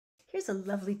Here's a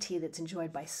lovely tea that's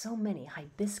enjoyed by so many,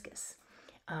 hibiscus.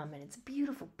 And it's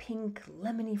beautiful pink,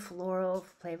 lemony floral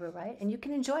flavor, right? And you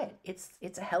can enjoy it.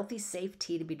 It's a healthy, safe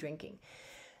tea to be drinking.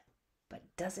 But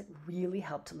does it really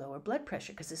help to lower blood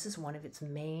pressure? Because this is one of its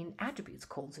main attributes: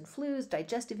 colds and flus,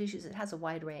 digestive issues. It has a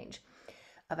wide range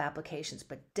of applications,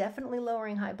 but definitely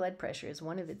lowering high blood pressure is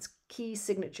one of its key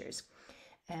signatures.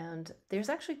 And there's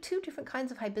actually two different kinds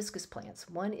of hibiscus plants.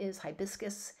 One is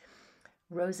Hibiscus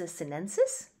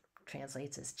rosa-sinensis,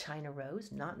 translates as China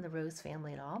rose, not in the rose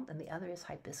family at all, and the other is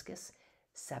Hibiscus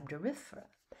sabdarifera.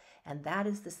 And that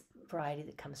is this variety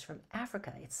that comes from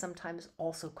Africa. It's sometimes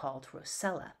also called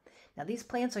rosella. Now, these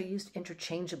plants are used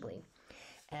interchangeably.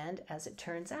 And as it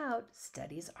turns out,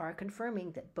 studies are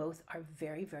confirming that both are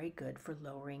very, very good for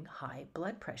lowering high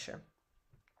blood pressure.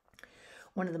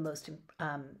 One of the most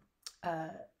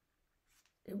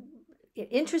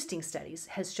interesting studies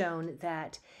has shown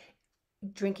that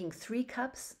drinking 3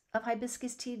 cups of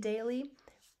hibiscus tea daily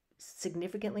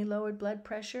significantly lowered blood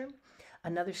pressure.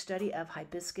 Another study of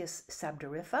Hibiscus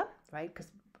sabdarifera, right?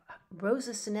 Because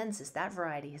rosa-sinensis, that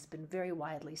variety, has been very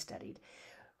widely studied.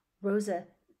 Rosa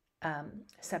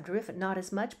sabdarifera, not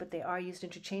as much, but they are used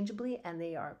interchangeably, and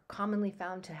they are commonly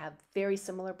found to have very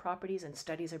similar properties, and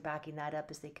studies are backing that up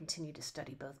as they continue to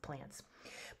study both plants.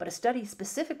 But a study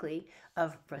specifically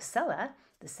of rosella,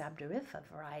 the sabdarifera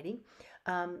variety,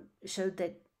 showed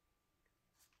that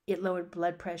it lowered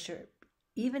blood pressure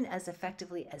even as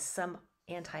effectively as some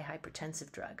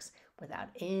antihypertensive drugs without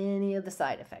any of the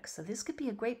side effects. So this could be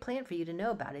a great plant for you to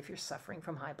know about if you're suffering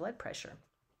from high blood pressure.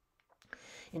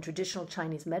 In traditional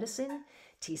Chinese medicine,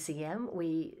 TCM,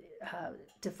 we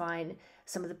define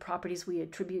some of the properties we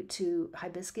attribute to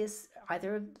hibiscus,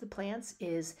 either of the plants,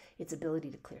 is its ability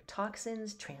to clear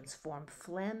toxins, transform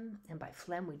phlegm. And by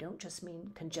phlegm, we don't just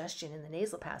mean congestion in the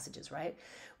nasal passages, right?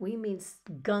 We mean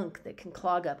gunk that can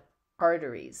clog up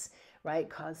arteries, right?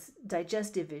 Cause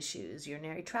digestive issues,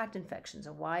 urinary tract infections,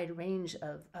 a wide range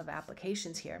of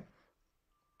applications here,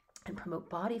 and promote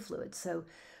body fluids. So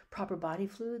proper body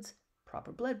fluids,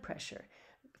 proper blood pressure,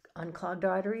 unclogged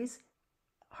arteries,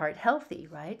 heart healthy,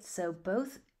 right? So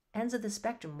both ends of the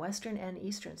spectrum, Western and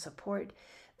Eastern, support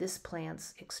this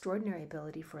plant's extraordinary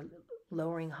ability for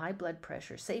lowering high blood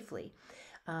pressure safely.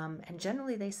 And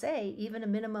generally they say even a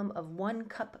minimum of 1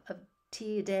 cup of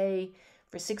tea a day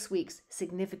for 6 weeks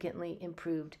significantly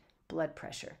improved blood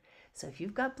pressure. So if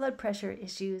you've got blood pressure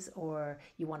issues or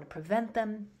you want to prevent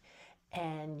them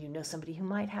and you know somebody who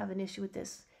might have an issue with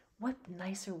this, what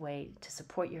nicer way to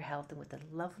support your health than with a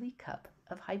lovely cup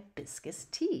of hibiscus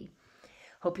tea.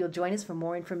 Hope you'll join us for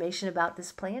more information about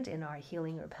this plant in our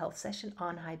Healing Herb Health session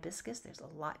on hibiscus. There's a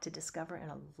lot to discover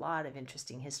and a lot of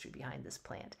interesting history behind this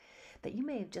plant that you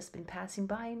may have just been passing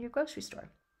by in your grocery store.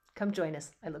 Come join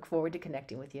us. I look forward to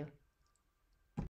connecting with you.